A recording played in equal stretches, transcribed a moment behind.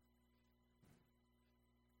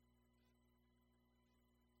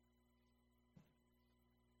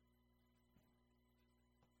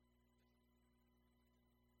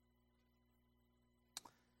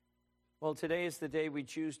Well, today is the day we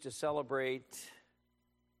choose to celebrate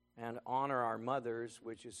and honor our mothers,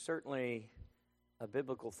 which is certainly a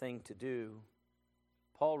biblical thing to do.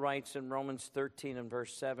 Paul writes in Romans 13 and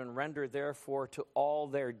verse 7, "Render therefore to all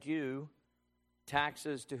their due,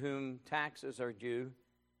 taxes to whom taxes are due,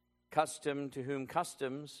 custom to whom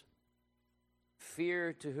customs,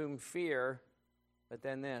 fear to whom fear," but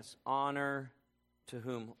then this, "honor to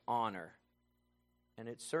whom honor." And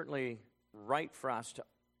it's certainly right for us to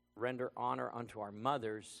render honor unto our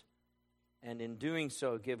mothers, and in doing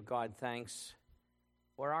so, give God thanks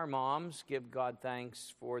for our moms, give God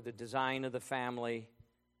thanks for the design of the family,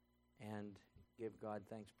 and give God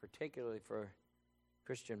thanks particularly for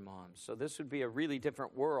Christian moms. So this would be a really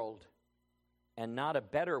different world, and not a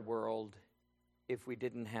better world if we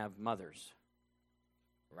didn't have mothers,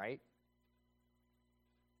 right?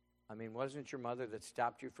 I mean, wasn't it your mother that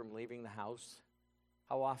stopped you from leaving the house?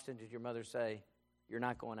 How often did your mother say, "You're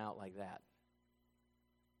not going out like that.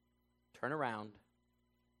 Turn around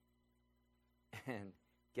and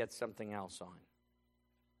get something else on"?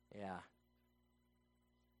 Yeah.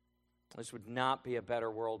 This would not be a better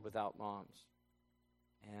world without moms.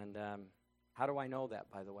 And how do I know that,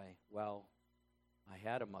 by the way? Well, I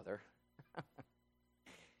had a mother.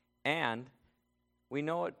 And we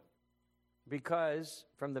know it because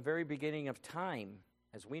from the very beginning of time,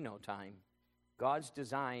 as we know time, God's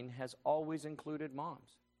design has always included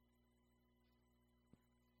moms.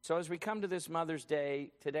 So as we come to this Mother's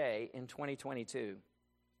Day today in 2022,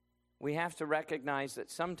 we have to recognize that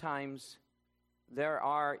sometimes there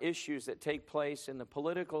are issues that take place in the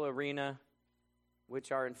political arena,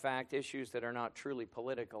 which are in fact issues that are not truly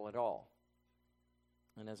political at all.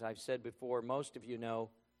 And as I've said before, most of you know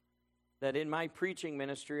that in my preaching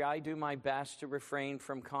ministry, I do my best to refrain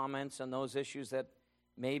from comments on those issues that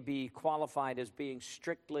may be qualified as being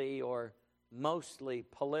strictly or mostly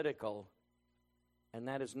political, and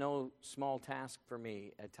that is no small task for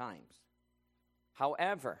me at times.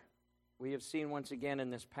 However, we have seen once again in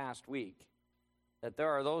this past week that there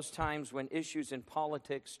are those times when issues in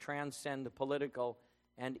politics transcend the political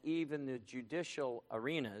and even the judicial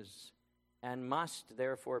arenas and must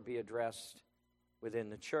therefore be addressed within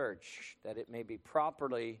the church, that it may be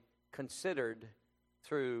properly considered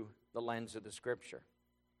through the lens of the Scripture.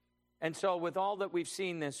 And so with all that we've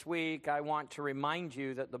seen this week, I want to remind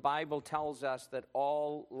you that the Bible tells us that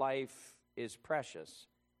all life is precious,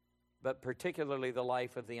 but particularly the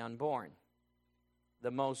life of the unborn, the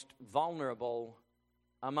most vulnerable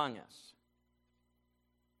among us.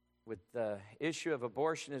 With the issue of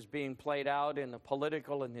abortion as being played out in the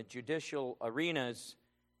political and the judicial arenas,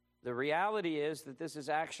 the reality is that this is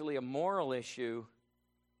actually a moral issue,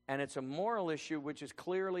 and it's a moral issue which is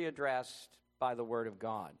clearly addressed by the Word of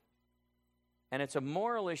God. And it's a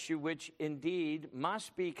moral issue which indeed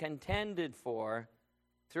must be contended for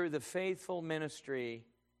through the faithful ministry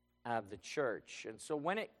of the church. And so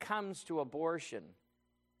when it comes to abortion,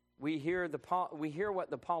 we hear what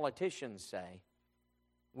the politicians say.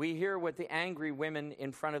 We hear what the angry women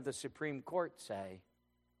in front of the Supreme Court say.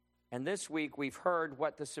 And this week we've heard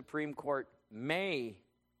what the Supreme Court may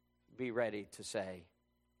be ready to say.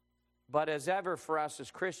 But as ever for us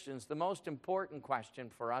as Christians, the most important question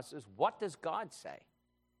for us is, what does God say?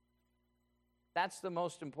 That's the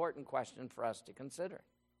most important question for us to consider.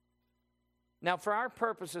 Now, for our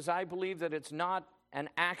purposes, I believe that it's not an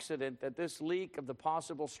accident that this leak of the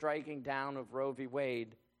possible striking down of Roe v.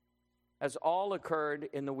 Wade has all occurred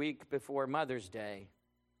in the week before Mother's Day,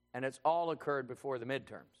 and it's all occurred before the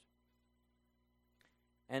midterms.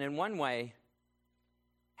 And in one way,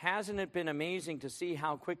 hasn't it been amazing to see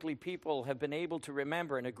how quickly people have been able to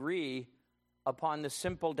remember and agree upon the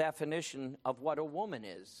simple definition of what a woman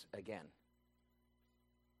is again?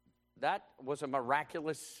 That was a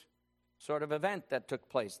miraculous sort of event that took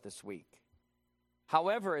place this week.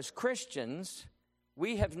 However, as Christians,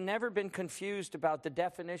 we have never been confused about the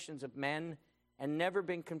definitions of men and never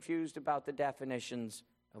been confused about the definitions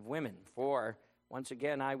of women. For, once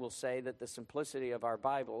again, I will say that the simplicity of our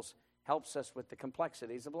Bibles helps us with the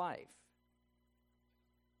complexities of life.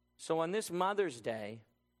 So on this Mother's Day,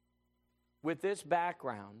 with this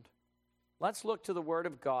background, let's look to the Word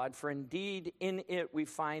of God, for indeed in it we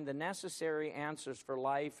find the necessary answers for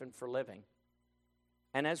life and for living.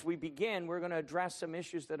 And as we begin, we're going to address some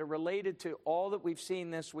issues that are related to all that we've seen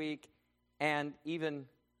this week and even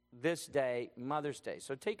this day, Mother's Day.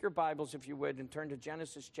 So take your Bibles, if you would, and turn to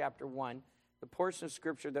Genesis chapter 1, the portion of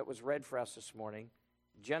Scripture that was read for us this morning.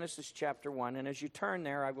 Genesis chapter 1, and as you turn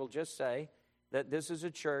there, I will just say that this is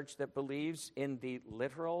a church that believes in the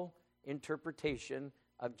literal interpretation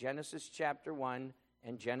of Genesis chapter 1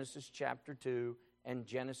 and Genesis chapter 2 and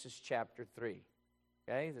Genesis chapter 3.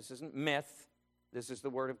 Okay? This isn't myth. This is the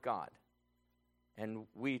Word of God. And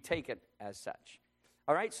we take it as such.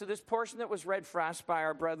 All right, so this portion that was read for us by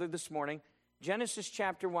our brother this morning, Genesis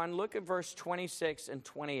chapter 1, look at verse 26 and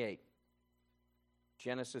 28.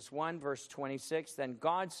 Genesis 1, verse 26, then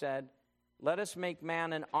God said, let us make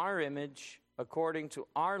man in our image, according to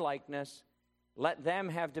our likeness. Let them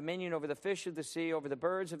have dominion over the fish of the sea, over the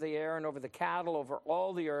birds of the air, and over the cattle, over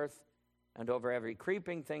all the earth, and over every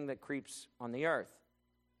creeping thing that creeps on the earth.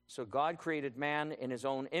 So God created man in his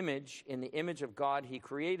own image. In the image of God he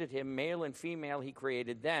created him, male and female he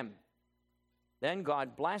created them. Then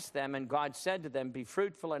God blessed them, and God said to them, be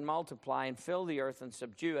fruitful and multiply, and fill the earth and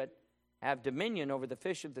subdue it. Have dominion over the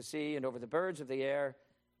fish of the sea, and over the birds of the air,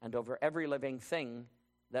 and over every living thing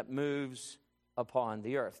that moves upon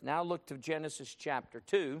the earth. Now look to Genesis chapter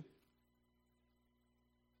 2,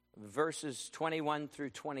 verses 21 through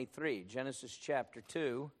 23. Genesis chapter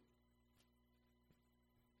 2,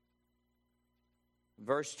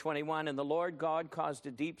 verse 21, and the Lord God caused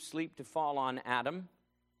a deep sleep to fall on Adam,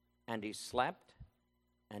 and he slept,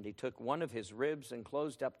 and he took one of his ribs and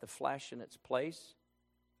closed up the flesh in its place.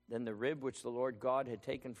 Then the rib which the Lord God had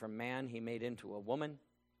taken from man he made into a woman,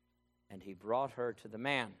 and he brought her to the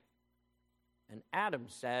man. And Adam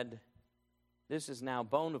said, this is now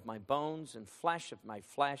bone of my bones and flesh of my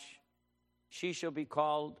flesh. She shall be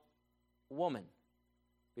called woman,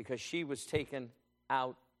 because she was taken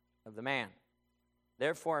out of the man.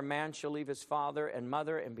 Therefore a man shall leave his father and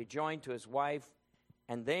mother and be joined to his wife,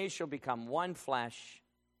 and they shall become one flesh.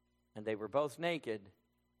 And they were both naked,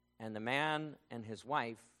 and the man and his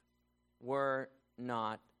wife were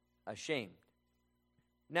not ashamed.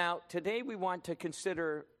 Now, today we want to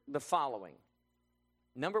consider the following.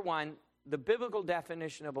 Number one, the biblical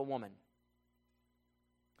definition of a woman.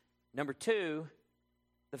 Number two,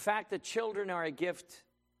 the fact that children are a gift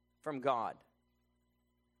from God.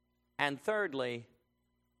 And thirdly,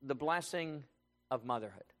 the blessing of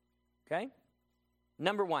motherhood. Okay?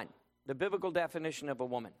 Number one, the biblical definition of a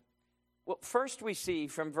woman. Well, first we see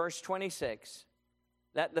from verse 26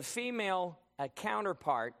 that the female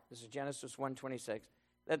counterpart, this is Genesis 1:26,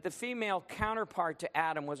 that the female counterpart to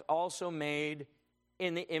Adam was also made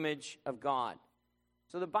in the image of God.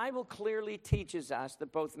 So the Bible clearly teaches us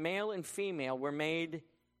that both male and female were made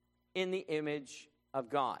in the image of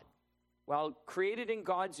God. While created in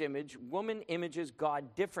God's image, woman images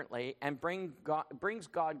God differently and brings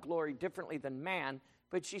God glory differently than man,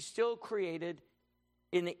 but she's still created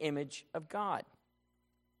in the image of God.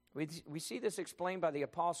 We see this explained by the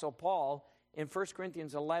Apostle Paul in 1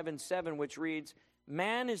 Corinthians 11:7, which reads,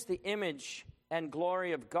 man is the image and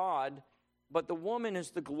glory of God, but the woman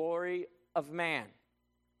is the glory of man.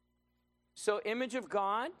 So image of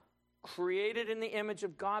God, created in the image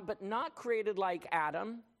of God, but not created like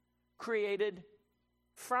Adam, created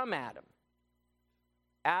from Adam.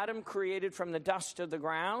 Adam created from the dust of the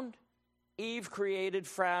ground. Eve created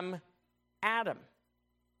from Adam.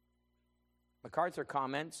 MacArthur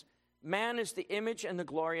comments, man is the image and the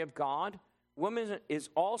glory of God. Woman is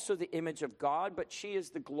also the image of God, but she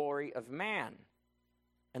is the glory of man.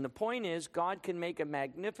 And the point is, God can make a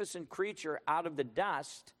magnificent creature out of the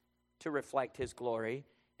dust to reflect his glory,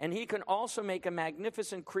 and he can also make a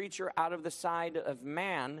magnificent creature out of the side of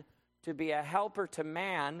man to be a helper to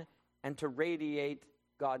man and to radiate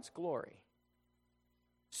God's glory.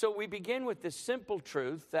 So we begin with this simple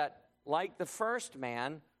truth that, like the first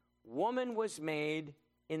man, woman was made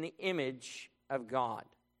in the image of God.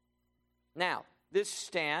 Now, this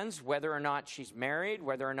stands whether or not she's married,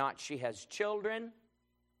 whether or not she has children.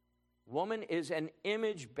 Woman is an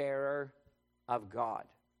image bearer of God.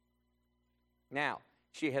 Now,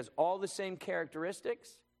 she has all the same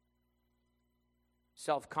characteristics: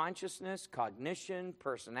 self-consciousness, cognition,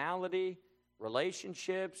 personality,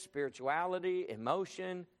 relationships, spirituality,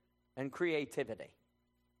 emotion, and creativity.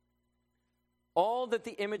 All that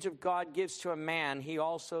the image of God gives to a man, he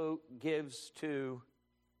also gives to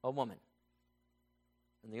a woman.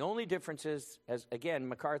 And the only difference is, as again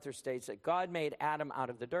MacArthur states, that God made Adam out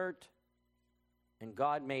of the dirt, and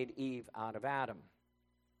God made Eve out of Adam.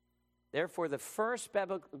 Therefore, the first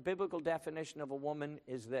biblical definition of a woman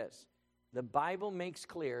is this: the Bible makes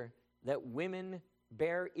clear that women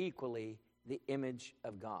bear equally the image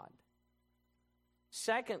of God.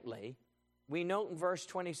 Secondly, we note in verse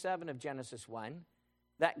 27 of Genesis 1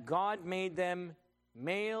 that God made them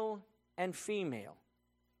male and female,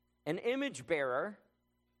 an image bearer,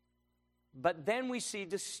 but then we see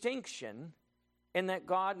distinction in that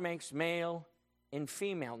God makes male and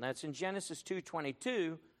female. And that's in Genesis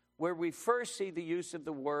 2:22, where we first see the use of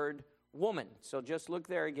the word woman. So just look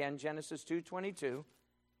there again, Genesis 2:22.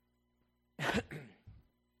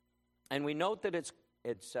 And we note that it's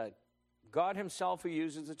God himself who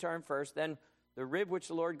uses the term first. Then the rib which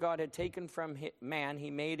the Lord God had taken from man, he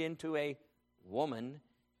made into a woman,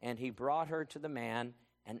 and he brought her to the man.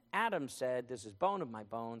 And Adam said, this is bone of my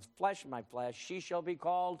bones, flesh of my flesh. She shall be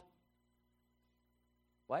called,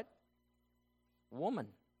 what? Woman.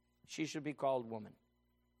 She should be called woman.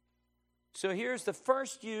 So here's the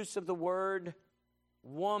first use of the word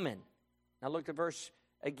woman. Now look at verse,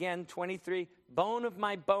 again, 23. Bone of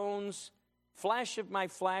my bones, flesh of my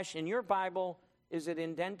flesh. In your Bible, is it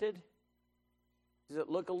indented? Does it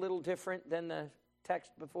look a little different than the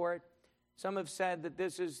text before it? Some have said that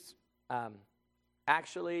this is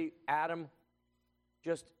actually Adam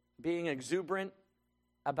just being exuberant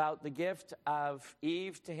about the gift of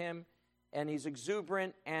Eve to him. And he's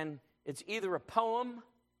exuberant, and it's either a poem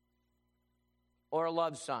or a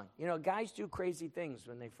love song. You know, guys do crazy things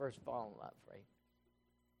when they first fall in love, right?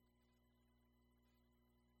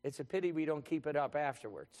 It's a pity we don't keep it up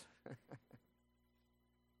afterwards.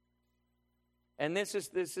 And this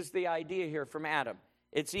is the idea here from Adam.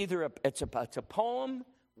 It's either it's a poem.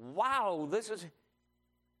 Wow, this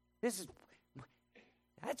is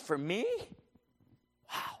that's for me.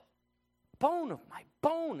 Wow, bone of my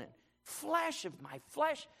bone and flesh of my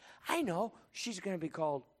flesh. I know she's going to be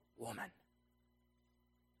called woman.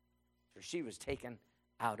 For she was taken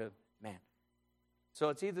out of man. So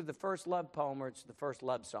it's either the first love poem or it's the first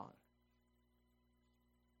love song.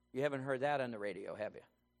 You haven't heard that on the radio, have you?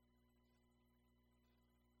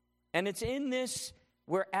 And it's in this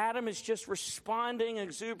where Adam is just responding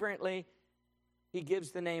exuberantly. He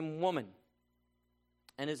gives the name woman.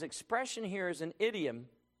 And his expression here is an idiom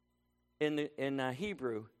in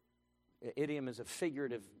Hebrew. Idiom is a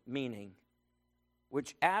figurative meaning,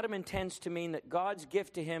 which Adam intends to mean that God's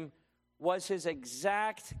gift to him was his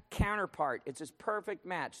exact counterpart. It's his perfect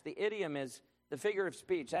match. The idiom is the figure of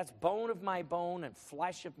speech. That's bone of my bone and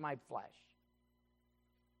flesh of my flesh.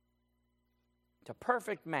 It's a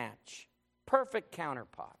perfect match, perfect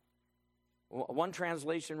counterpart. One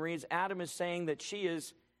translation reads, Adam is saying that she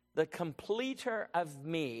is the completer of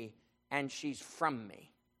me and she's from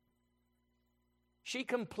me. She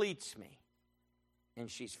completes me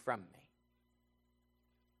and she's from me.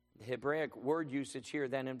 The Hebraic word usage here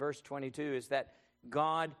then in verse 22 is that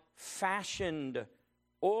God fashioned,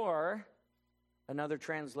 or another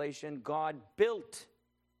translation, God built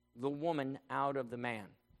the woman out of the man.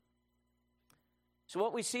 So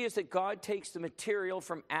what we see is that God takes the material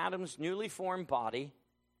from Adam's newly formed body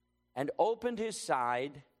and opened his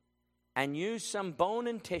side and used some bone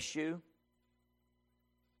and tissue,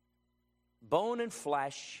 bone and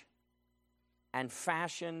flesh, and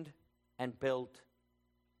fashioned and built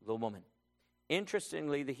the woman.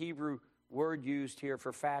 Interestingly, the Hebrew word used here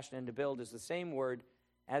for fashion and to build is the same word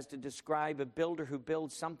as to describe a builder who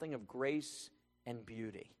builds something of grace and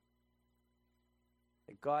beauty.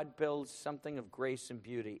 That God builds something of grace and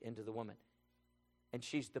beauty into the woman. And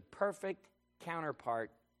she's the perfect counterpart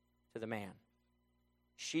to the man.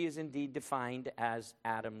 She is indeed defined as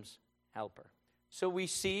Adam's helper. So we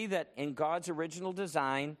see that in God's original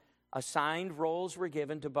design, assigned roles were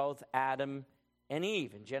given to both Adam and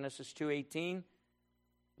Eve. In Genesis 2:18,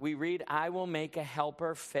 we read, I will make a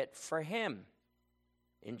helper fit for him.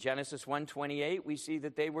 In Genesis 1:28, we see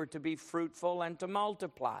that they were to be fruitful and to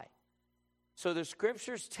multiply. So the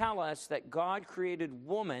scriptures tell us that God created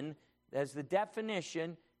woman as the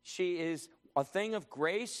definition. She is a thing of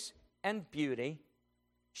grace and beauty.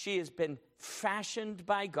 She has been fashioned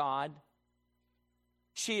by God.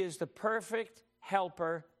 She is the perfect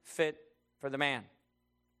helper fit for the man.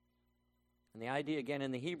 And the idea again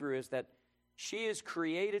in the Hebrew is that she is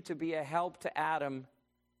created to be a help to Adam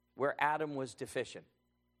where Adam was deficient.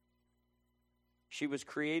 She was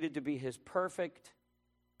created to be his perfect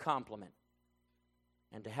complement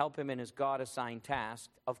and to help him in his God-assigned task,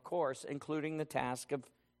 of course, including the task of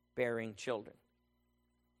bearing children.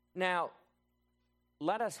 Now,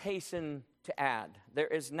 let us hasten to add, there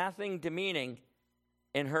is nothing demeaning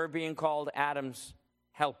in her being called Adam's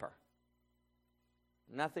helper.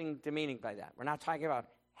 Nothing demeaning by that. We're not talking about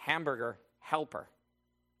hamburger helper.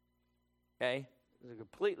 Okay? It's a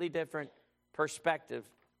completely different perspective.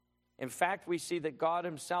 In fact, we see that God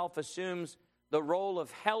himself assumes the role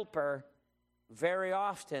of helper very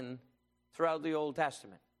often throughout the Old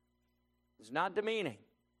Testament. It's not demeaning.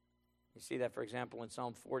 You see that, for example, in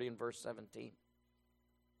Psalm 40 and verse 17.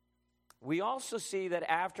 We also see that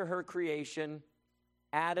after her creation,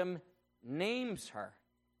 Adam names her.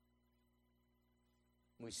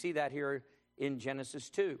 We see that here in Genesis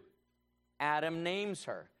 2. Adam names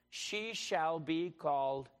her. she shall be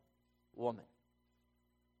called woman.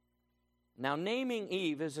 Now, naming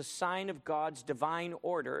Eve is a sign of God's divine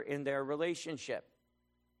order in their relationship,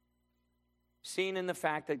 seen in the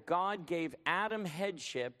fact that God gave Adam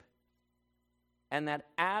headship and that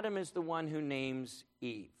Adam is the one who names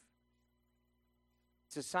Eve.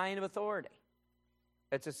 It's a sign of authority.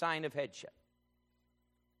 It's a sign of headship.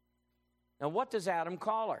 Now, what does Adam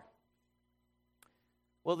call her?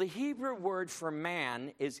 Well, the Hebrew word for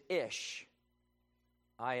man is ish,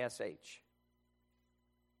 I-S-H.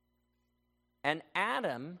 And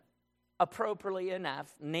Adam, appropriately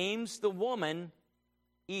enough, names the woman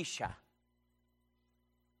Isha.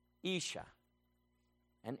 Isha.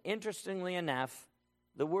 And interestingly enough,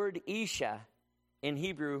 the word Isha in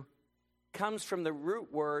Hebrew comes from the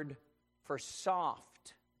root word for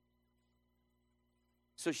soft.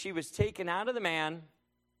 So she was taken out of the man,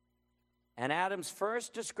 and Adam's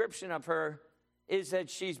first description of her is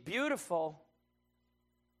that she's beautiful,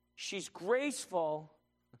 she's graceful,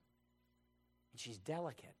 and she's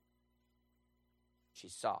delicate.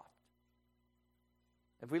 She's soft.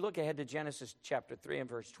 If we look ahead to Genesis chapter 3 and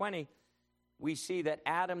verse 20, we see that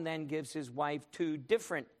Adam then gives his wife two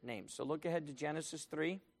different names. So look ahead to Genesis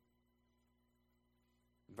 3,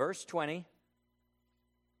 verse 20.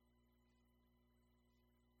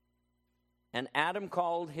 And Adam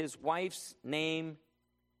called his wife's name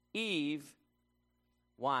Eve.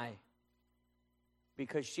 Why?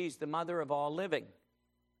 Because she's the mother of all living.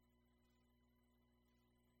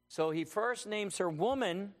 So he first names her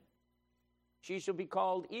woman. She shall be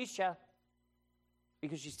called Isha,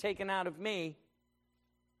 because she's taken out of me.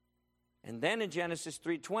 And then in Genesis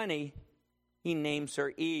 3:20, he names her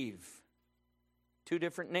Eve. Two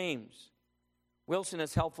different names. Wilson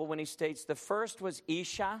is helpful when he states the first was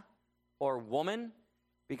Isha, or woman,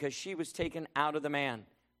 because she was taken out of the man.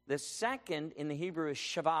 The second in the Hebrew is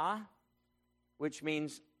Shavah, which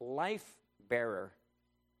means life bearer,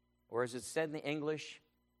 or as it's said in the English,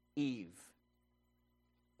 Eve.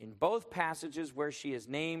 In both passages where she is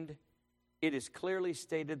named, it is clearly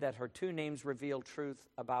stated that her two names reveal truth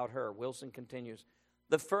about her. Wilson continues,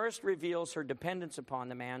 the first reveals her dependence upon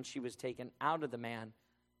the man. She was taken out of the man.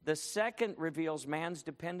 The second reveals man's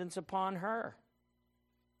dependence upon her.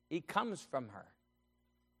 He comes from her.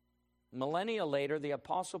 Millennia later, the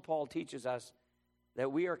Apostle Paul teaches us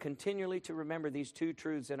that we are continually to remember these two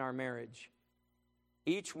truths in our marriage.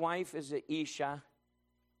 Each wife is a Isha,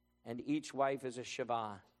 and each wife is a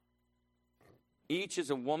Shavah. Each is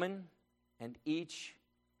a woman, and each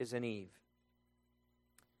is an Eve.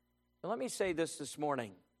 Now, let me say this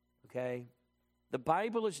morning, okay? The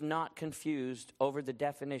Bible is not confused over the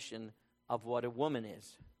definition of what a woman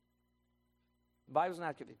is. The Bible's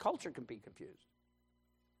not confused. Culture can be confused.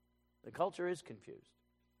 The culture is confused.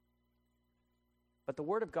 But the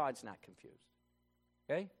Word of God's not confused,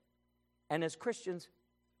 okay? And as Christians,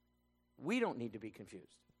 we don't need to be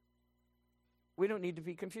confused. We don't need to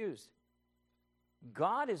be confused.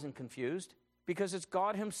 God isn't confused because it's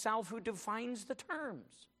God himself who defines the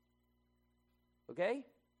terms. Okay?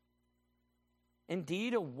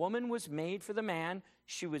 Indeed, a woman was made for the man.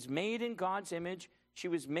 She was made in God's image. She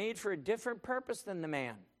was made for a different purpose than the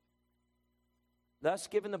man. Thus,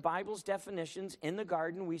 given the Bible's definitions, in the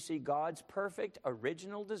garden we see God's perfect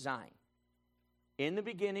original design. In the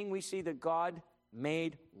beginning, we see that God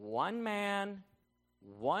made one man,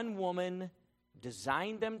 one woman,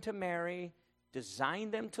 designed them to marry,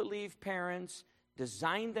 designed them to leave parents,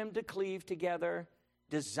 designed them to cleave together,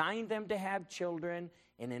 designed them to have children,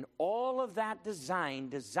 and in all of that design,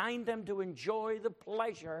 designed them to enjoy the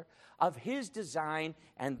pleasure of his design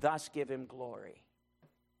and thus give him glory.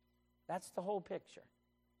 That's the whole picture.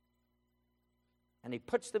 And he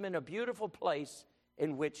puts them in a beautiful place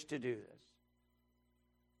in which to do this.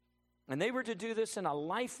 And they were to do this in a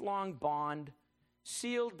lifelong bond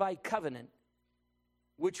sealed by covenant,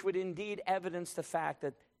 which would indeed evidence the fact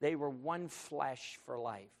that they were one flesh for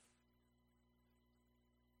life.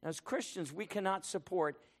 As Christians, we cannot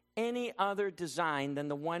support any other design than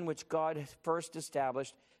the one which God has first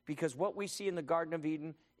established, because what we see in the Garden of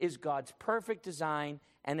Eden is God's perfect design,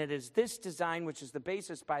 and it is this design which is the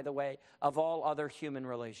basis, by the way, of all other human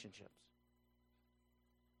relationships.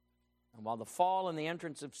 And while the fall and the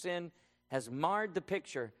entrance of sin has marred the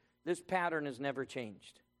picture, this pattern has never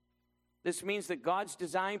changed. This means that God's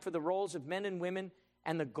design for the roles of men and women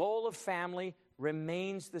and the goal of family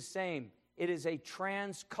remains the same. It is a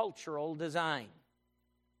transcultural design.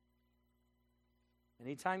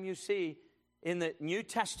 Anytime you see in the New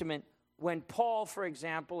Testament, when Paul, for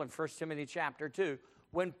example, in 1 Timothy chapter 2,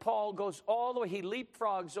 when Paul goes all the way, he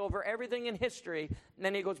leapfrogs over everything in history, and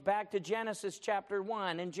then he goes back to Genesis chapter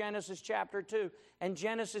 1 and Genesis chapter 2 and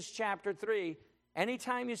Genesis chapter 3.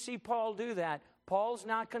 Anytime you see Paul do that, Paul's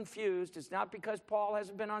not confused. It's not because Paul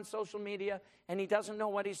hasn't been on social media and he doesn't know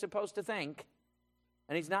what he's supposed to think,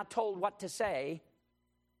 and he's not told what to say.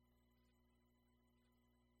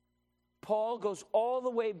 Paul goes all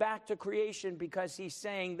the way back to creation because he's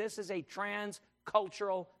saying this is a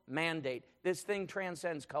transcultural mandate. This thing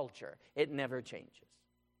transcends culture. It never changes.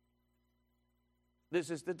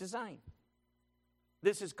 This is the design.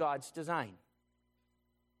 This is God's design.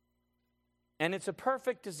 And it's a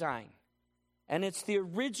perfect design. And it's the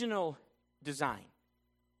original design.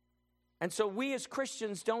 And so we as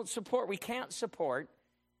Christians we can't support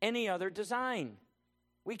any other design.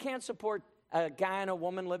 We can't support a guy and a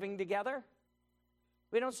woman living together.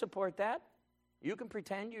 We don't support that. You can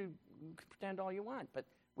pretend all you want, but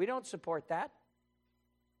we don't support that.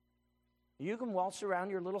 You can waltz around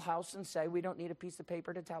your little house and say, we don't need a piece of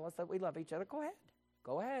paper to tell us that we love each other. Go ahead.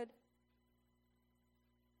 Go ahead.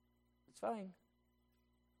 It's fine.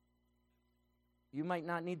 You might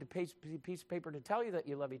not need the piece of paper to tell you that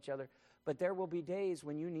you love each other, but there will be days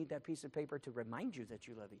when you need that piece of paper to remind you that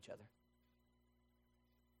you love each other.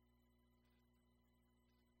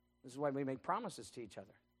 This is why we make promises to each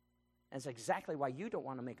other. And it's exactly why you don't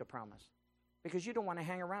want to make a promise. Because you don't want to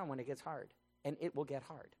hang around when it gets hard. And it will get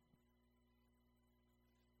hard.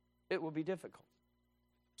 It will be difficult.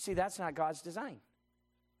 See, that's not God's design.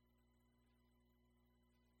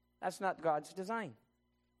 That's not God's design.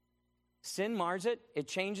 Sin mars it, it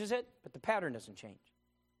changes it, but the pattern doesn't change.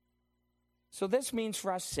 So this means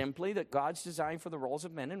for us simply that God's design for the roles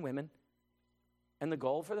of men and women and the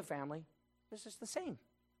goal for the family is just the same.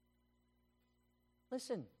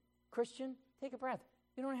 Listen, Christian, take a breath.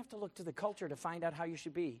 You don't have to look to the culture to find out how you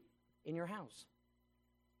should be in your house.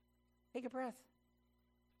 Take a breath.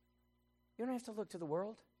 You don't have to look to the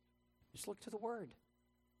world. Just look to the Word.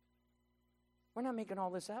 We're not making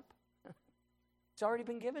all this up. It's already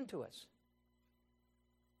been given to us.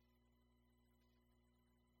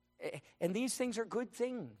 And these things are good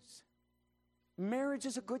things. Marriage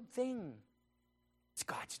is a good thing. It's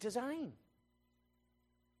God's design.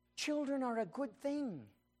 Children are a good thing.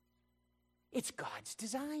 It's God's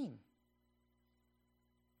design.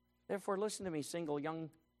 Therefore, listen to me, single young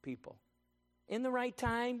people. In the right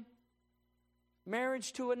time,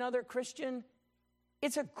 marriage to another Christian,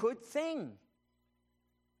 it's a good thing.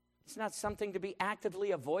 It's not something to be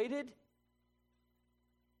actively avoided.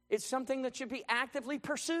 It's something that should be actively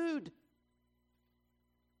pursued.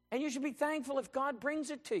 And you should be thankful if God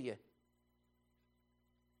brings it to you.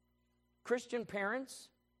 Christian parents,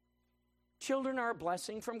 children are a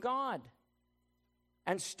blessing from God.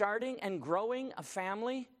 And starting and growing a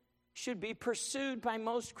family should be pursued by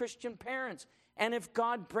most Christian parents. And if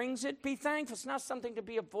God brings it, be thankful. It's not something to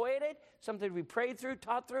be avoided, something to be prayed through,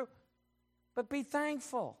 taught through, but be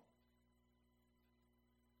thankful.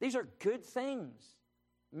 These are good things.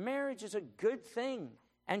 Marriage is a good thing,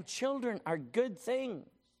 and children are good things.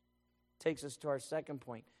 Takes us to our second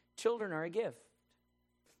point. Children are a gift.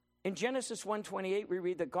 In Genesis 1:28, we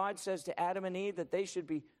read that God says to Adam and Eve that they should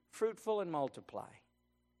be fruitful and multiply.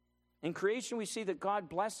 In creation, we see that God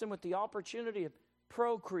blessed them with the opportunity of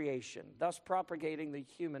procreation, thus propagating the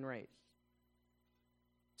human race.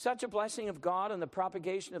 Such a blessing of God and the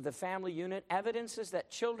propagation of the family unit evidences that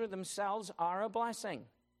children themselves are a blessing.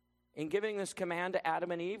 In giving this command to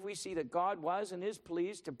Adam and Eve, we see that God was and is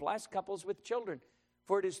pleased to bless couples with children,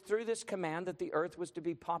 for it is through this command that the earth was to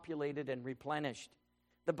be populated and replenished.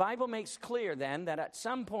 The Bible makes clear then that at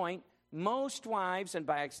some point, most wives, and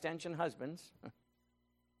by extension husbands,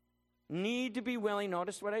 need to be willing,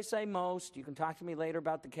 notice what I say, most, you can talk to me later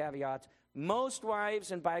about the caveats, most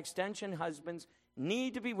wives, and by extension husbands,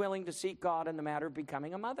 need to be willing to seek God in the matter of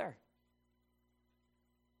becoming a mother.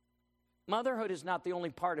 Motherhood is not the only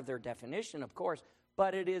part of their definition, of course,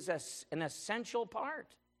 but it is an essential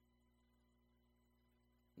part.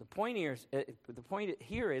 The point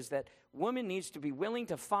here is that woman needs to be willing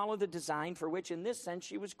to follow the design for which, in this sense,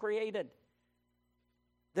 she was created.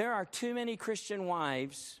 There are too many Christian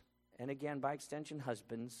wives, and again, by extension,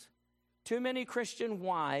 husbands, too many Christian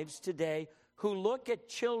wives today who look at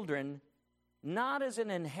children not as an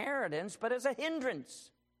inheritance, but as a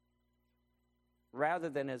hindrance, rather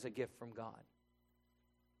than as a gift from God.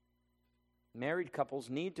 Married couples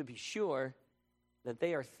need to be sure that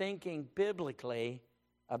they are thinking biblically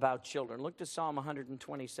about children. Look to Psalm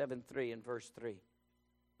 127:3 and verse 3.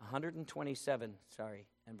 127,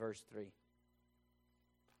 and verse 3.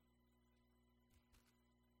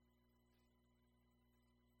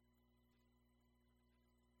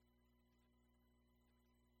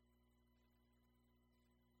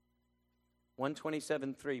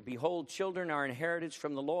 127:3. Behold, children are an heritage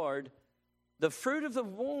from the Lord. The fruit of the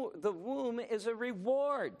womb is a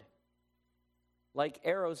reward. Like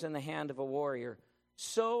arrows in the hand of a warrior,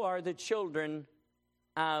 so are the children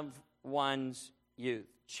of one's youth.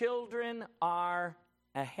 Children are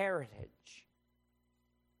a heritage.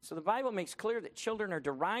 So the Bible makes clear that children are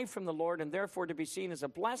derived from the Lord and therefore to be seen as a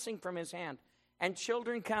blessing from his hand. And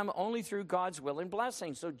children come only through God's will and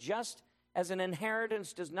blessing. So just as an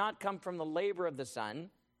inheritance does not come from the labor of the son,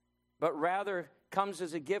 but rather comes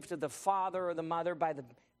as a gift of the father or the mother by the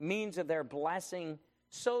means of their blessing,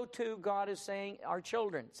 so too God is saying our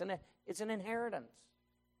children. It's an inheritance.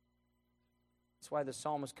 That's why the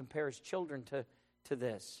psalmist compares children to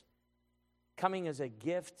this, coming as a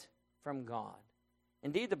gift from God.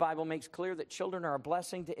 Indeed, the Bible makes clear that children are a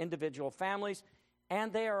blessing to individual families,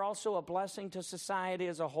 and they are also a blessing to society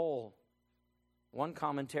as a whole. One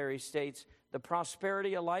commentary states, the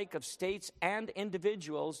prosperity alike of states and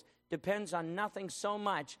individuals depends on nothing so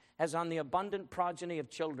much as on the abundant progeny of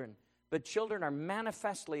children. But children are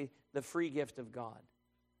manifestly the free gift of God.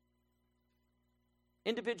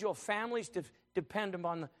 Individual families depend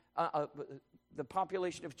upon the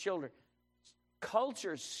population of children.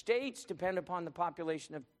 Cultures, states depend upon the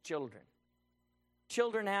population of children.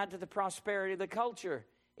 Children add to the prosperity of the culture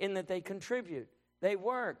in that they contribute, they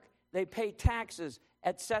work, they pay taxes,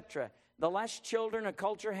 etc. The less children a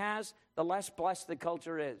culture has, the less blessed the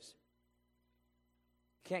culture is.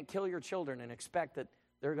 You can't kill your children and expect that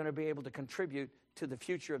they're going to be able to contribute to the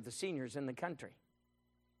future of the seniors in the country.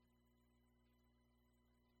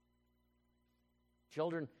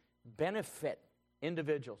 Children benefit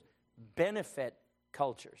individuals, benefit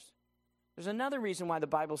cultures. There's another reason why the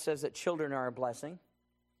Bible says that children are a blessing.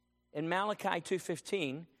 In Malachi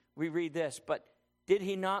 2:15, we read this, but did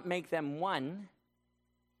he not make them one,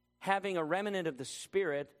 having a remnant of the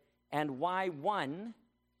Spirit, and why one?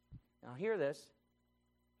 Now hear this.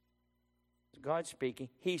 God speaking.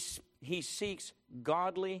 He seeks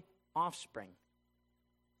godly offspring.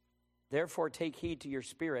 Therefore take heed to your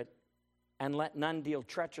spirit, and let none deal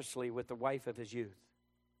treacherously with the wife of his youth.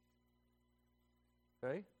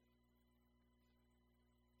 Okay?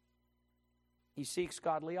 He seeks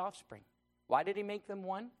godly offspring. Why did he make them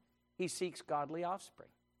one? He seeks godly offspring.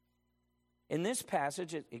 In this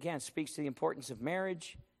passage, it again speaks to the importance of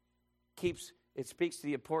marriage. It speaks to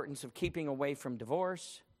the importance of keeping away from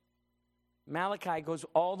divorce. Malachi goes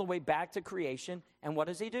all the way back to creation, and what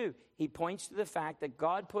does he do? He points to the fact that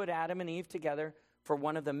God put Adam and Eve together for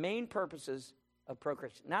one of the main purposes of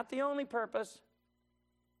procreation. Not the only purpose,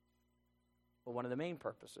 but one of the main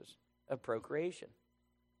purposes of procreation.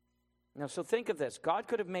 Now, so think of this. God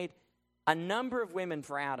could have made a number of women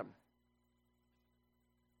for Adam.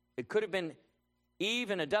 It could have been Eve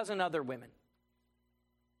and a dozen other women.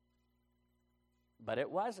 But it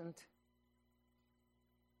wasn't.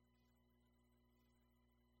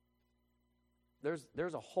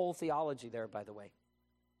 There's a whole theology there, by the way.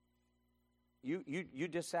 You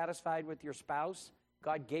dissatisfied with your spouse?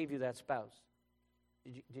 God gave you that spouse.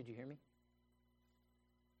 Did you hear me?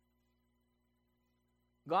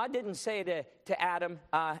 God didn't say to Adam,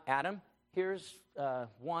 Adam, here's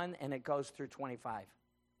one, and it goes through 25.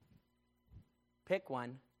 Pick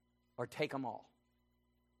one or take them all.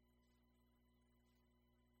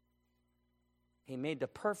 He made the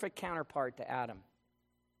perfect counterpart to Adam.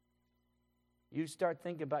 You start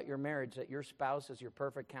thinking about your marriage, that your spouse is your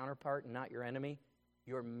perfect counterpart and not your enemy,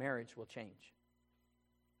 your marriage will change.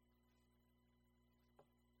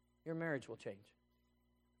 Your marriage will change.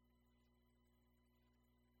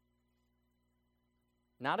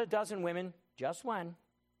 Not a dozen women, just one.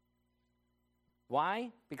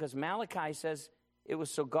 Why? Because Malachi says it was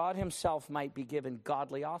so God himself might be given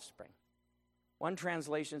godly offspring. One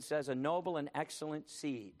translation says a noble and excellent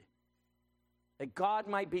seed. That God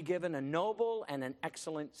might be given a noble and an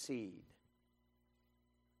excellent seed.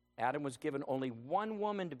 Adam was given only one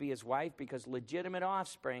woman to be his wife because legitimate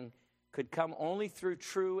offspring could come only through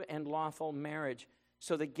true and lawful marriage.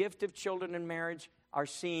 So the gift of children and marriage are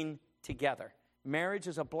seen together. Marriage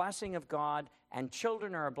is a blessing of God, and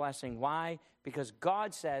children are a blessing. Why? Because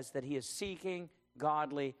God says that he is seeking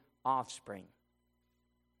godly offspring.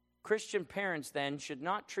 Christian parents, then, should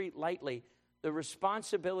not treat lightly the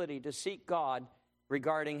responsibility to seek God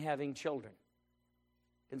regarding having children.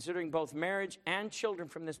 Considering both marriage and children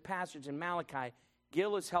from this passage in Malachi,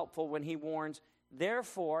 Gill is helpful when he warns,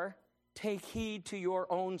 therefore, take heed to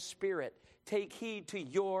your own spirit. Take heed to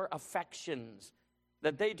your affections,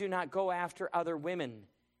 that they do not go after other women,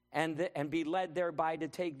 and be led thereby to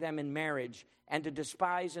take them in marriage, and to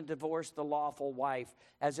despise and divorce the lawful wife,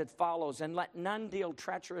 as it follows. And let none deal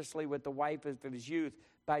treacherously with the wife of his youth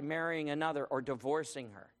by marrying another or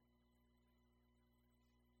divorcing her.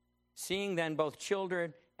 Seeing then both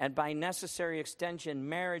children and by necessary extension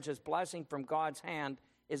marriage as blessing from God's hand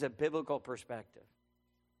is a biblical perspective.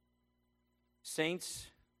 Saints,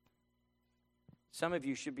 some of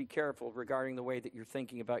you should be careful regarding the way that you're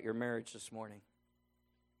thinking about your marriage this morning.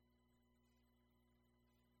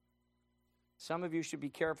 Some of you should be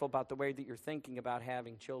careful about the way that you're thinking about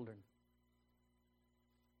having children.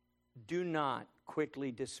 Do not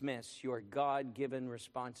quickly dismiss your God-given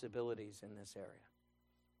responsibilities in this area.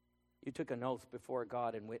 You took an oath before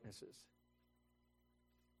God and witnesses.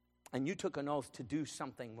 And you took an oath to do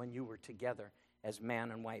something when you were together as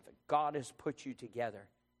man and wife. God has put you together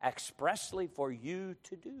expressly for you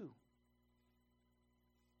to do.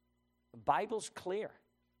 The Bible's clear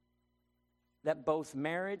that both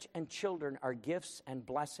marriage and children are gifts and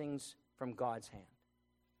blessings from God's hand.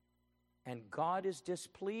 And God is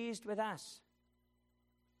displeased with us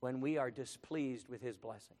when we are displeased with his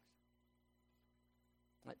blessings.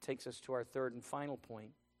 That takes us to our third and final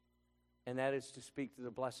point, and that is to speak to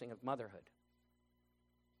the blessing of motherhood.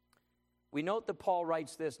 We note that Paul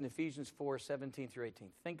writes this in Ephesians 4, 17 through 18.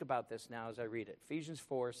 Think about this now as I read it. Ephesians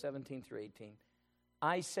 4, 17 through 18.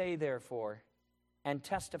 I say, therefore, and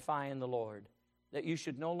testify in the Lord, that you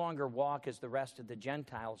should no longer walk as the rest of the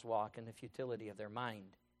Gentiles walk in the futility of their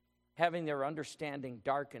mind, having their understanding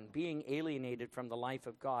darkened, being alienated from the life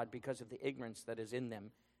of God because of the ignorance that is in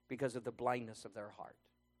them, because of the blindness of their heart.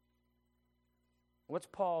 What's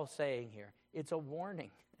Paul saying here? It's a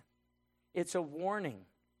warning. It's a warning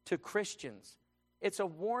to Christians. It's a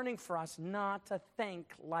warning for us not to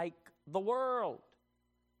think like the world.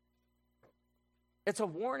 It's a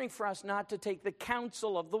warning for us not to take the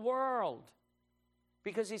counsel of the world.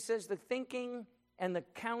 Because he says the thinking and the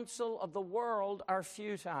counsel of the world are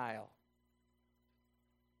futile.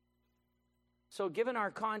 So given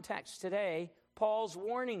our context today, Paul's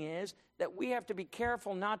warning is that we have to be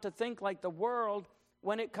careful not to think like the world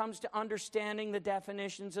when it comes to understanding the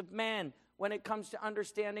definitions of men, when it comes to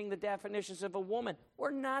understanding the definitions of a woman. We're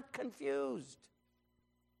not confused.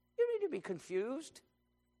 You need to be confused.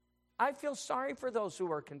 I feel sorry for those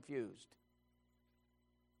who are confused.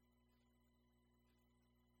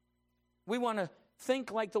 We want to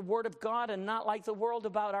think like the Word of God and not like the world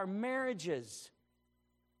about our marriages.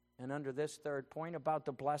 And under this third point, about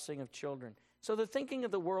the blessing of children. So the thinking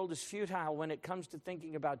of the world is futile when it comes to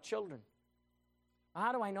thinking about children.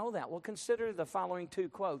 How do I know that? Well, consider the following two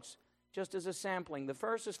quotes, just as a sampling. The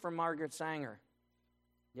first is from Margaret Sanger.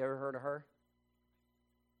 You ever heard of her?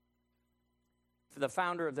 The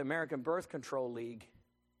founder of the American Birth Control League,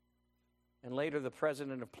 and later the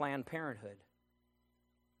president of Planned Parenthood.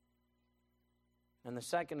 And the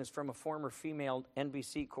second is from a former female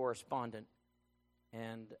NBC correspondent,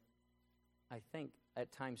 and I think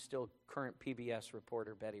at times still current PBS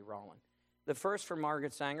reporter Betty Rowland. The first from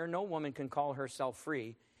Margaret Sanger: no woman can call herself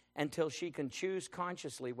free until she can choose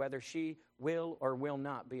consciously whether she will or will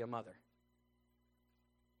not be a mother.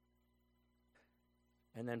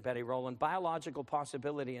 And then Betty Rowland: biological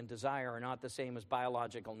possibility and desire are not the same as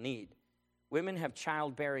biological need. Women have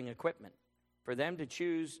childbearing equipment. For them to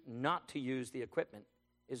choose not to use the equipment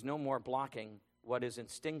is no more blocking what is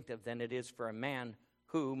instinctive than it is for a man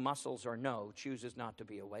who, muscles or no, chooses not to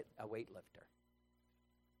be a weightlifter.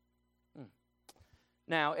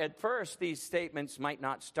 Now, at first, these statements might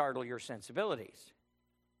not startle your sensibilities.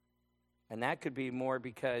 And that could be more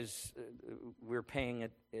because we're paying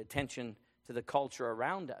attention to the culture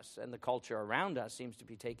around us. And the culture around us seems to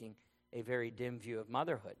be taking a very dim view of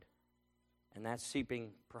motherhood. And that's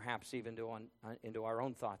seeping perhaps even into our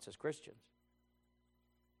own thoughts as Christians.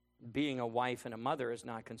 Being a wife and a mother is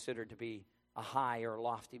not considered to be a high or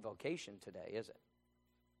lofty vocation today, is it?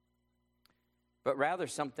 But rather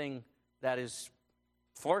something that is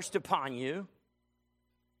forced upon you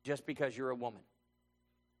just because you're a woman.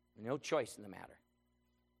 No choice in the matter.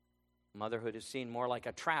 Motherhood is seen more like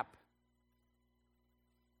a trap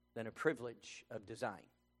than a privilege of design.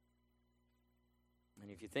 And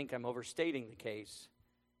if you think I'm overstating the case,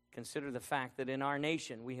 consider the fact that in our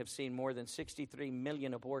nation we have seen more than 63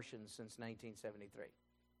 million abortions since 1973.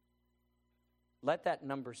 Let that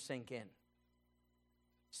number sink in.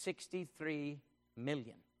 63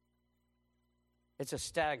 million. It's a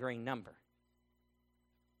staggering number.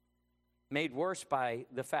 Made worse by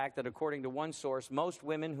the fact that, according to one source, most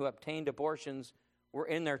women who obtained abortions were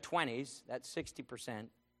in their 20s, that's 60%.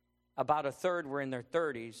 About a third were in their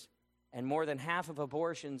 30s, and more than half of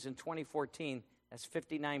abortions in 2014 that's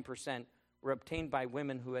 59%, were obtained by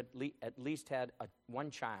women who had at least had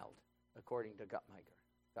one child, according to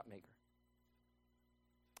Guttmacher.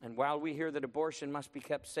 And while we hear that abortion must be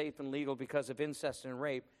kept safe and legal because of incest and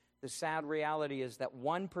rape, the sad reality is that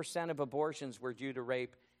 1% of abortions were due to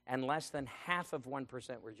rape and less than half of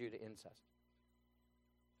 1% were due to incest.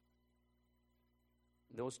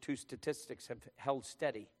 Those two statistics have held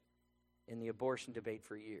steady in the abortion debate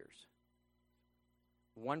for years.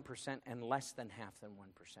 1% and less than half than 1%.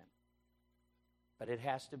 But it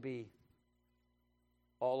has to be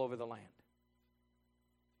all over the land.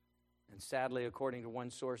 And sadly, according to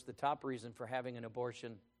one source, the top reason for having an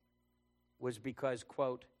abortion was because,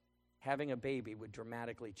 quote, having a baby would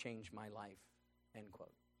dramatically change my life, end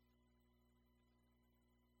quote.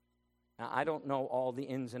 Now, I don't know all the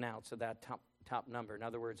ins and outs of that top number. In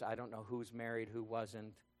other words, I don't know who's married, who wasn't,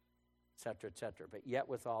 et cetera, et cetera. But yet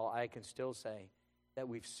withal, I can still say that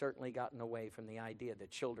we've certainly gotten away from the idea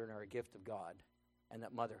that children are a gift of God and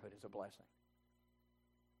that motherhood is a blessing.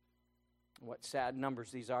 What sad numbers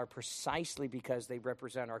these are, precisely because they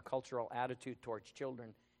represent our cultural attitude towards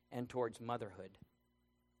children and towards motherhood.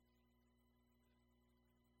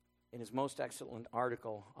 In his most excellent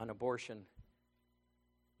article on abortion,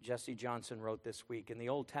 Jesse Johnson wrote this week, in the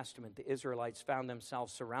Old Testament, the Israelites found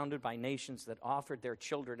themselves surrounded by nations that offered their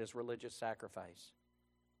children as religious sacrifice.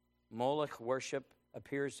 Moloch worship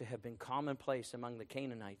appears to have been commonplace among the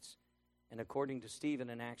Canaanites, and according to Stephen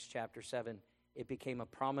in Acts chapter 7, it became a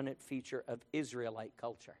prominent feature of Israelite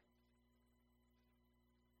culture.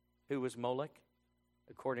 Who was Moloch?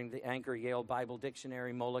 According to the Anchor Yale Bible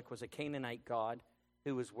Dictionary, Moloch was a Canaanite god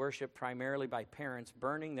who was worshipped primarily by parents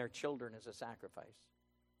burning their children as a sacrifice.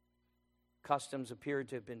 Customs appeared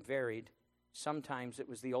to have been varied. Sometimes it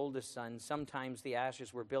was the oldest son. Sometimes the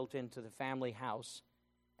ashes were built into the family house,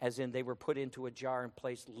 as in they were put into a jar and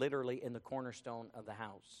placed literally in the cornerstone of the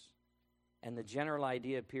house. And the general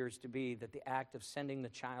idea appears to be that the act of sending the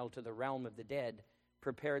child to the realm of the dead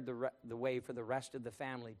prepared the way for the rest of the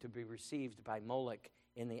family to be received by Moloch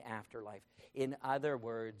in the afterlife. In other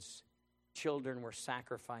words, children were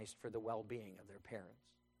sacrificed for the well-being of their parents.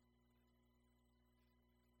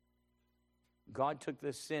 God took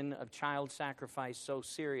this sin of child sacrifice so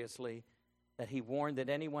seriously that he warned that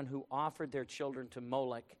anyone who offered their children to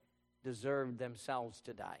Moloch deserved themselves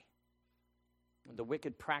to die. The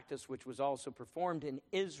wicked practice which was also performed in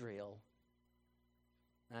Israel,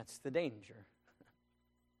 that's the danger,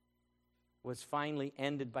 was finally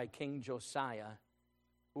ended by King Josiah,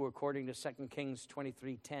 who, according to 2 Kings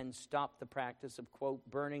 23:10, stopped the practice of, quote,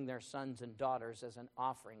 burning their sons and daughters as an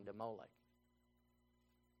offering to Moloch.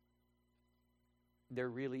 There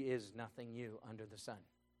really is nothing new under the sun.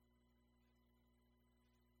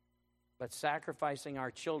 But sacrificing our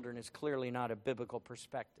children is clearly not a biblical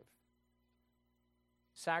perspective.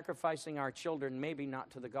 Sacrificing our children maybe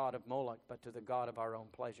not to the god of Moloch, but to the god of our own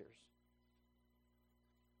pleasures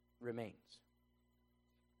remains.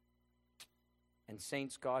 And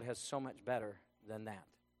saints, God has so much better than that.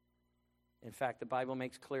 In fact, the Bible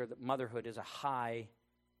makes clear that motherhood is a high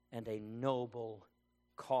and a noble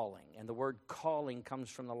calling. And the word calling comes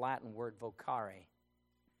from the Latin word vocare,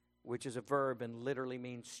 which is a verb and literally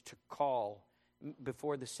means to call.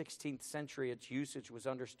 Before the 16th century, its usage was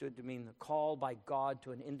understood to mean the call by God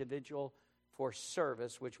to an individual for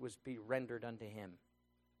service which was be rendered unto him.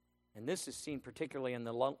 And this is seen particularly in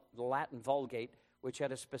the Latin Vulgate, which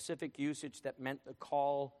had a specific usage that meant the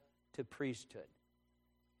call to priesthood.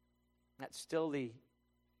 That's still the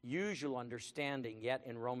usual understanding yet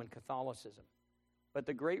in Roman Catholicism. But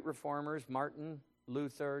the great reformers, Martin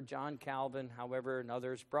Luther, John Calvin, however, and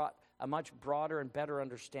others, brought a much broader and better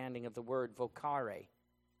understanding of the word vocare.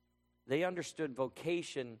 They understood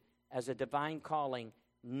vocation as a divine calling,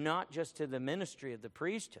 not just to the ministry of the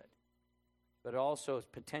priesthood, but also as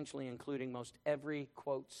potentially including most every,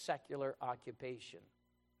 quote, secular occupation.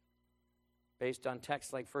 Based on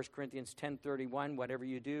texts like 1 Corinthians 10:31, whatever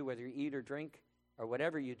you do, whether you eat or drink, or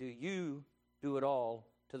whatever you do it all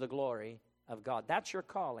to the glory of God. That's your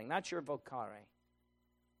calling. That's your vocare.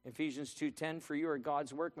 Ephesians 2:10, for you are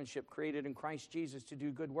God's workmanship, created in Christ Jesus to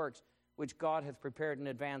do good works, which God hath prepared in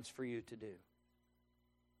advance for you to do.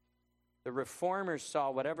 The reformers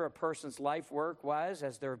saw whatever a person's life work was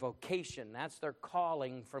as their vocation. That's their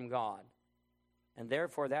calling from God. And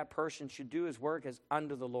therefore, that person should do his work as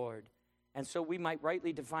unto the Lord. And so we might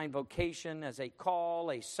rightly define vocation as a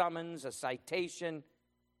call, a summons, a citation,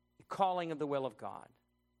 a calling of the will of God.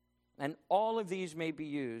 And all of these may be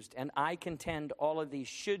used, and I contend all of these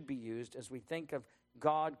should be used as we think of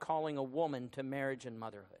God calling a woman to marriage and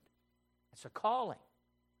motherhood. It's a calling.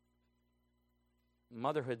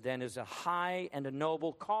 Motherhood, then, is a high and a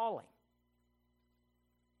noble calling.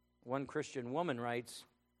 One Christian woman writes,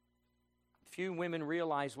 few women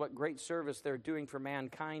realize what great service they're doing for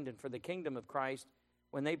mankind and for the kingdom of Christ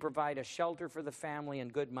when they provide a shelter for the family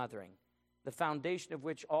and good mothering, the foundation of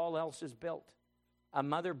which all else is built. A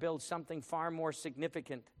mother builds something far more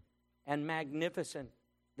significant and magnificent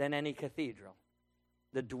than any cathedral,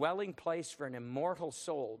 the dwelling place for an immortal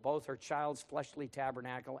soul, both her child's fleshly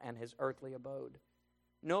tabernacle and his earthly abode.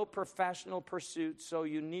 No professional pursuit so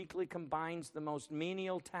uniquely combines the most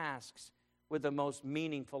menial tasks with the most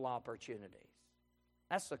meaningful opportunities.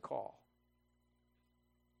 That's the call.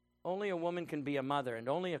 Only a woman can be a mother, and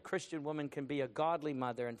only a Christian woman can be a godly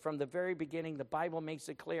mother. And from the very beginning, the Bible makes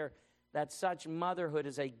it clear that such motherhood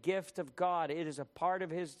is a gift of God. It is a part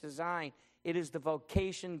of His design. It is the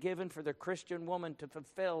vocation given for the Christian woman to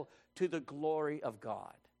fulfill to the glory of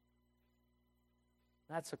God.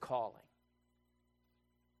 That's a calling.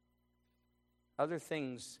 Other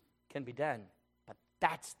things can be done, but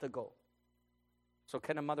that's the goal. So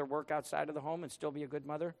can a mother work outside of the home and still be a good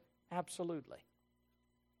mother? Absolutely.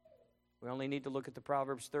 We only need to look at the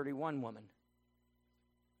Proverbs 31 woman.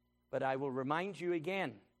 But I will remind you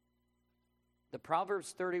again, the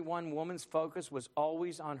Proverbs 31 woman's focus was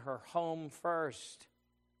always on her home first.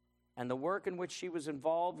 And the work in which she was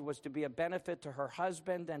involved was to be a benefit to her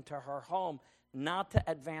husband and to her home, not to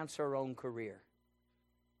advance her own career.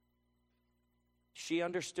 She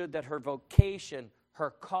understood that her vocation,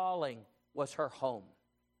 her calling, was her home.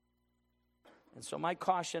 And so my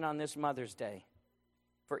caution on this Mother's Day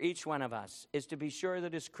for each one of us is to be sure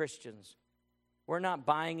that as Christians, we're not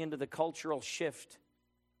buying into the cultural shift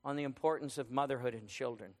on the importance of motherhood and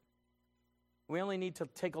children. We only need to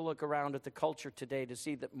take a look around at the culture today to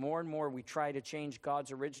see that more and more we try to change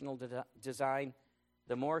God's original design,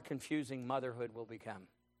 the more confusing motherhood will become.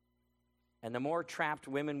 And the more trapped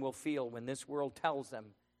women will feel when this world tells them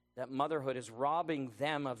that motherhood is robbing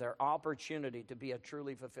them of their opportunity to be a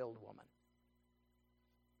truly fulfilled woman.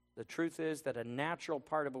 The truth is that a natural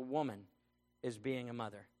part of a woman is being a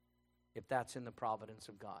mother, if that's in the providence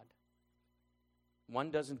of God. One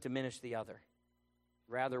doesn't diminish the other.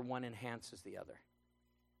 Rather, one enhances the other.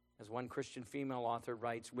 As one Christian female author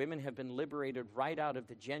writes, women have been liberated right out of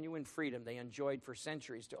the genuine freedom they enjoyed for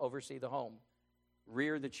centuries to oversee the home,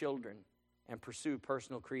 rear the children, and pursue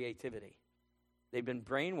personal creativity. They've been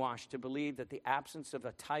brainwashed to believe that the absence of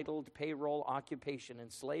a titled payroll occupation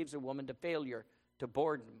enslaves a woman to failure, to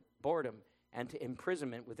boredom, and to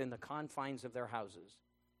imprisonment within the confines of their houses.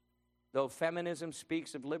 Though feminism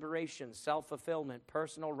speaks of liberation, self-fulfillment,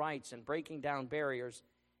 personal rights, and breaking down barriers,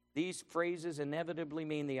 these phrases inevitably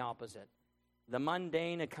mean the opposite. The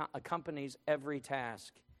mundane accompanies every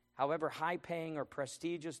task. However high-paying or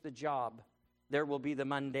prestigious the job, there will be the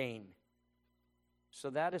mundane. So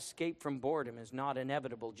that escape from boredom is not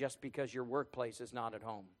inevitable just because your workplace is not at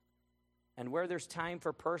home. And where there's time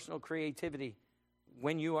for personal creativity,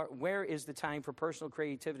 where is the time for personal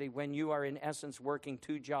creativity when you are in essence working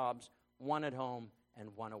two jobs, one at home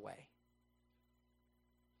and one away?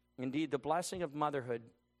 Indeed, the blessing of motherhood,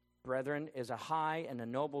 brethren, is a high and a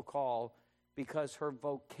noble call because her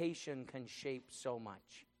vocation can shape so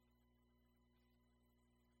much.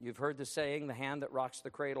 You've heard the saying, the hand that rocks the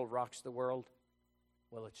cradle rocks the world.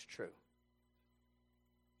 Well, it's true.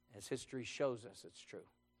 As history shows us, it's true.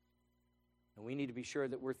 And we need to be sure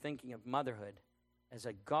that we're thinking of motherhood as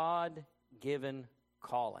a God-given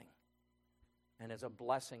calling and as a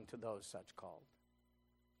blessing to those such called.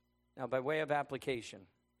 Now, by way of application,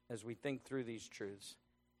 as we think through these truths,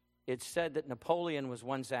 it's said that Napoleon was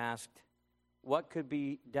once asked, what could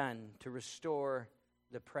be done to restore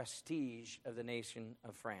the prestige of the nation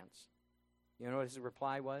of France? You know what his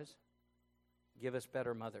reply was? Give us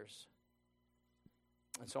better mothers.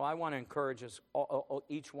 And so I want to encourage us,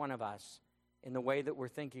 each one of us, in the way that we're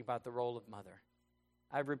thinking about the role of mother.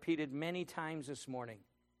 I've repeated many times this morning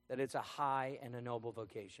that it's a high and a noble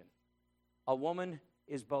vocation. A woman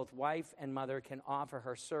is both wife and mother, can offer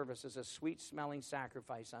her service as a sweet-smelling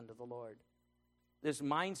sacrifice unto the Lord. This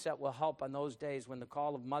mindset will help on those days when the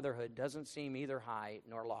call of motherhood doesn't seem either high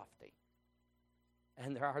nor lofty.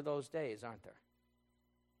 And there are those days, aren't there?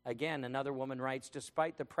 Again, another woman writes,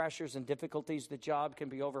 despite the pressures and difficulties, the job can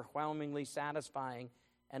be overwhelmingly satisfying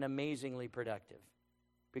and amazingly productive,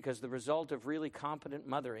 because the result of really competent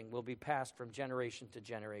mothering will be passed from generation to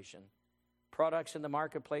generation. Products in the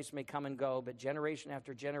marketplace may come and go, but generation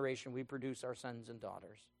after generation, we produce our sons and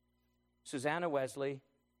daughters. Susanna Wesley,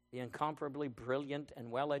 the incomparably brilliant and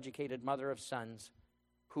well-educated mother of sons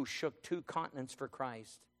who shook 2 continents for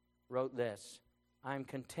Christ, wrote this, I'm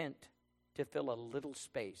content to fill a little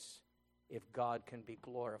space if God can be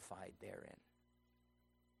glorified therein.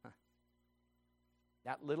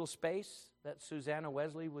 That little space that Susanna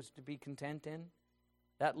Wesley was to be content in,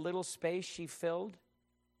 that little space she filled,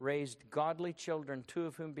 raised godly children, 2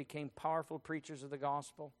 of whom became powerful preachers of the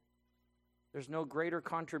gospel. There's no greater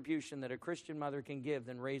contribution that a Christian mother can give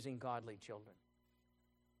than raising godly children.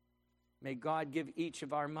 May God give each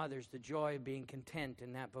of our mothers the joy of being content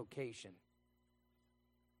in that vocation.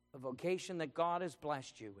 A vocation that God has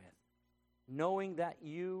blessed you with, knowing that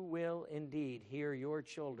you will indeed hear your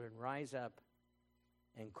children rise up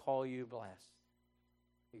and call you blessed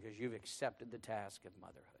because you've accepted the task of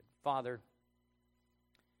motherhood. Father,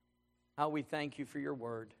 how we thank you for your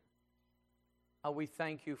word. How we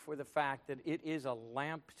thank you for the fact that it is a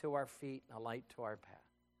lamp to our feet and a light to our path.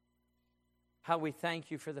 How we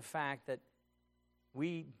thank you for the fact that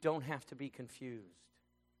we don't have to be confused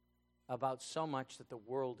about so much that the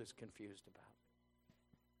world is confused about.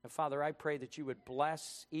 And Father, I pray that you would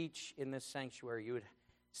bless each in this sanctuary. You would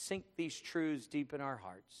sink these truths deep in our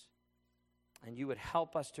hearts. And you would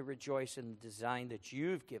help us to rejoice in the design that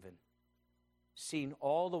you've given, seen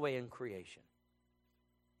all the way in creation,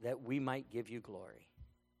 that we might give you glory.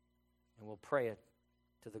 And we'll pray it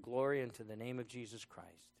to the glory and to the name of Jesus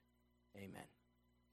Christ. Amen.